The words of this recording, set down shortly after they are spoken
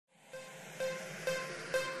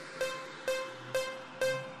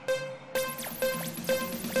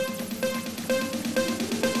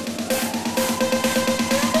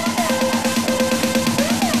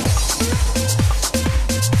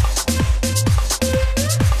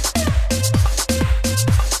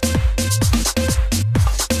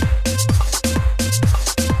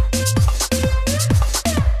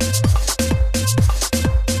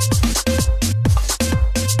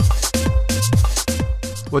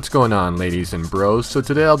What's going on, ladies and bros? So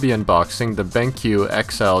today I'll be unboxing the BenQ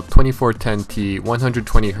XL2410T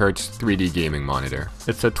 120hz 3D gaming monitor.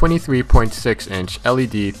 It's a 23.6 inch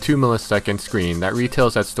LED 2 millisecond screen that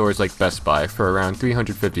retails at stores like Best Buy for around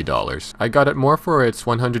 $350. I got it more for its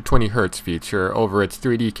 120hz feature over its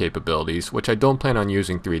 3D capabilities, which I don't plan on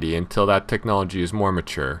using 3D until that technology is more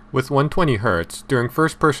mature. With 120hz, during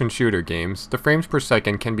first-person shooter games, the frames per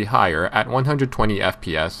second can be higher at 120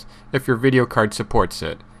 FPS if your video card supports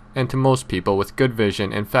it, and to most people with good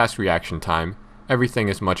vision and fast reaction time, everything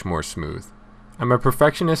is much more smooth. I'm a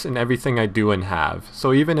perfectionist in everything I do and have,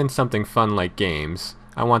 so even in something fun like games,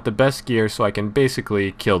 I want the best gear so I can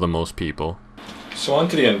basically kill the most people. So on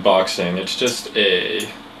to the unboxing. It's just a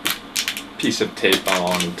piece of tape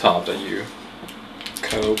on the top that you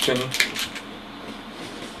cut open.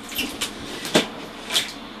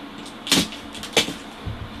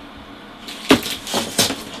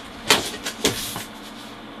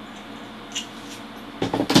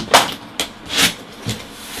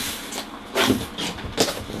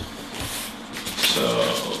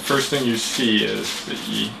 First thing you see is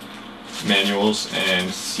the manuals and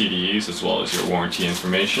CDs, as well as your warranty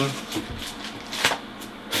information. You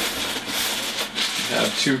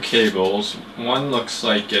have two cables. One looks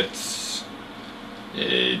like it's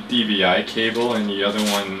a DVI cable, and the other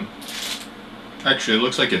one, actually it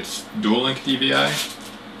looks like it's dual link DVI,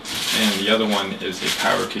 and the other one is a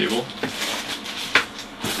power cable.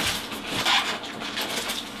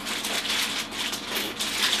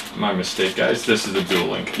 My mistake, guys. This is a dual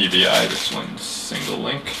link DVI, this one's single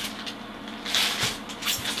link.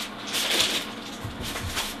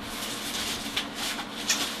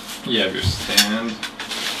 You have your stand.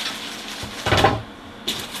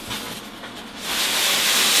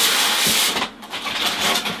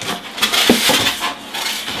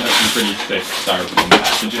 That's some pretty thick styrofoam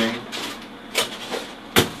packaging.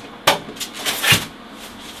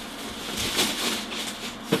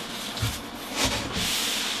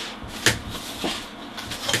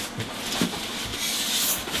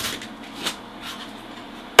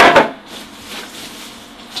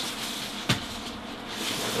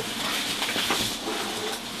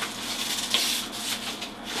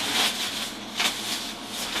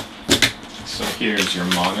 So here's your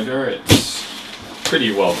monitor. It's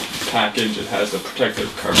pretty well packaged. It has a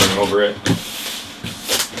protective covering over it.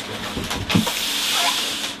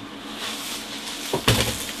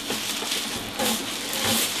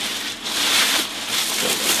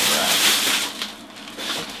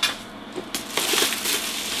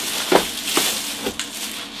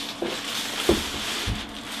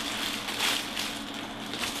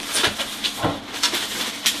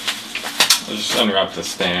 I'll just unwrap the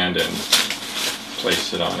stand and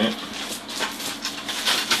place it on it.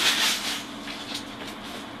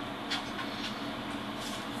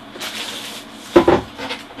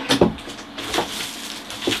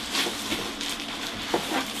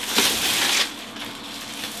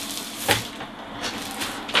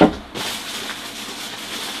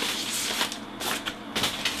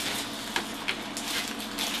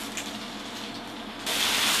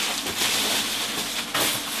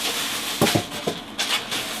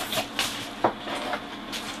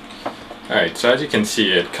 Alright, so as you can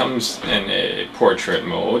see, it comes in a portrait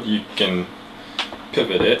mode. You can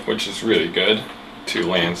pivot it, which is really good, to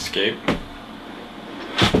landscape.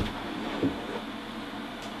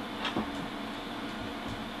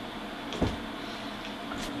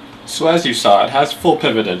 So as you saw, it has full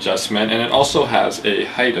pivot adjustment, and it also has a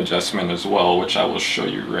height adjustment as well, which I will show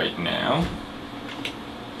you right now.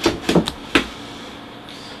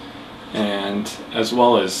 And as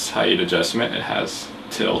well as height adjustment, it has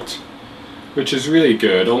tilt, which is really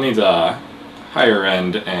good. Only the higher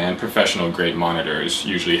end and professional grade monitors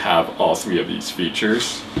usually have all three of these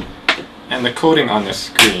features. And the coating on the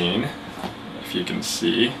screen, if you can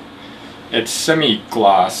see, it's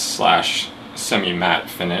semi-gloss slash semi-matte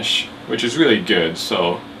finish, which is really good.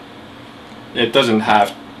 So it doesn't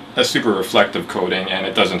have a super reflective coating, and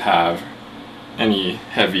it doesn't have any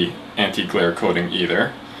heavy anti-glare coating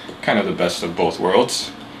either. Kind of the best of both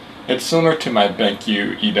worlds. It's similar to my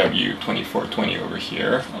BenQ EW2420 over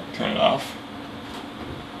here. I'll turn it off.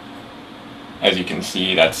 As you can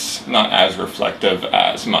see, that's not as reflective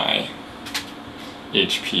as my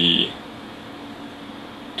HP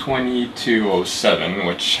 2207,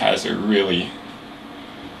 which has a really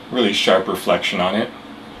sharp reflection on it.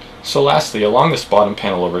 So lastly, along this bottom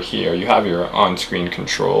panel over here, you have your on-screen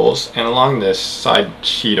controls, and along this side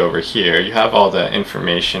sheet over here, you have all the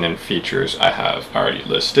information and features I have already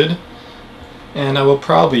listed. And I will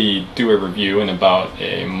probably do a review in about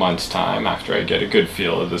a month's time after I get a good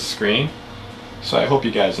feel of the screen. So I hope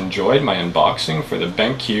you guys enjoyed my unboxing for the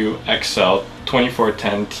BenQ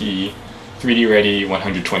XL2410T 3D Ready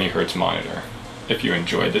 120Hz monitor. If you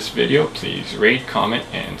enjoyed this video, please rate, comment,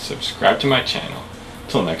 and subscribe to my channel.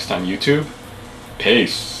 Till next time, YouTube,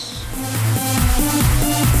 peace!